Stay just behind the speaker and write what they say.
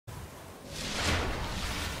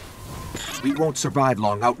We won't survive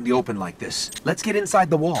long out in the open like this. Let's get inside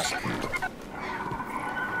the wall.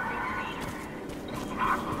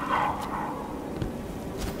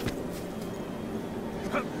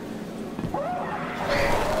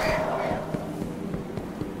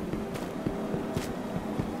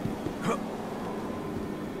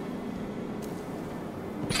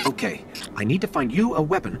 Okay, I need to find you a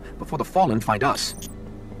weapon before the Fallen find us.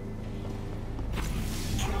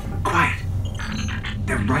 Quiet.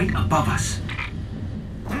 They're right above us.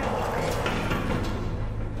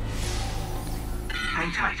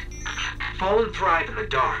 Hang tight. Fallen thrive in the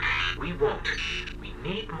dark. We won't. We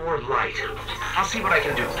need more light. I'll see what I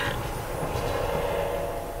can do.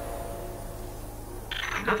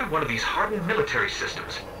 Another one of these hardened military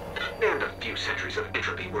systems. And a few centuries of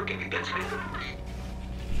entropy working against me.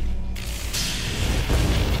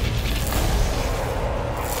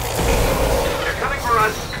 They're coming for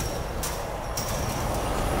us!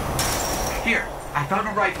 Here, I found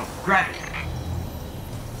a rifle. Grab it.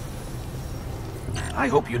 I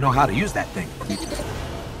hope you know how to use that thing.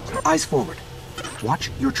 Eyes forward. Watch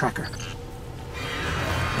your tracker.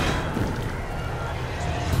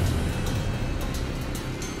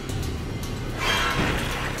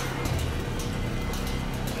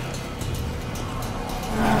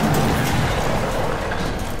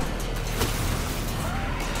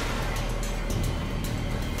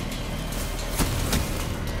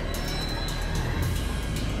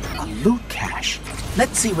 A loot cache.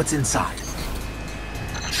 Let's see what's inside.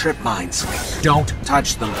 Trip mines. Don't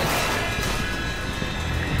touch them.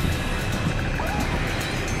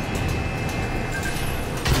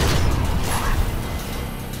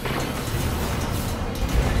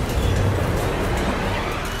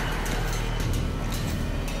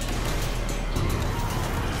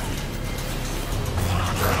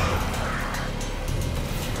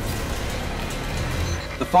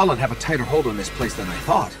 The Fallen have a tighter hold on this place than I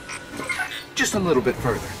thought. Just a little bit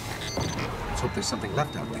further. Let's hope there's something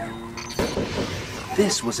left out there.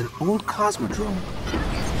 This was an old cosmodrome.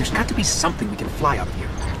 There's got to be something we can fly up here.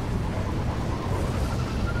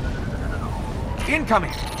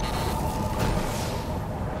 Incoming!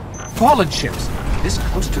 Fallen ships! This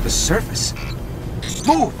close to the surface.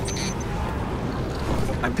 Move!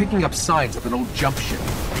 I'm picking up signs of an old jump ship.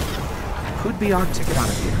 Could be our ticket out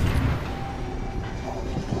of here.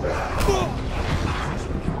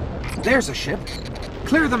 There's a ship.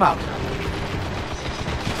 Clear them out.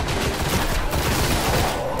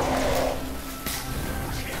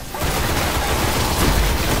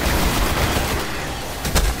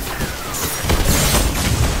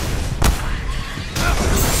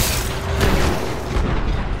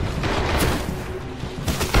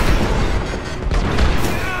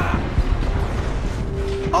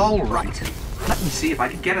 All right. Let me see if I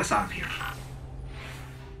can get us out of here.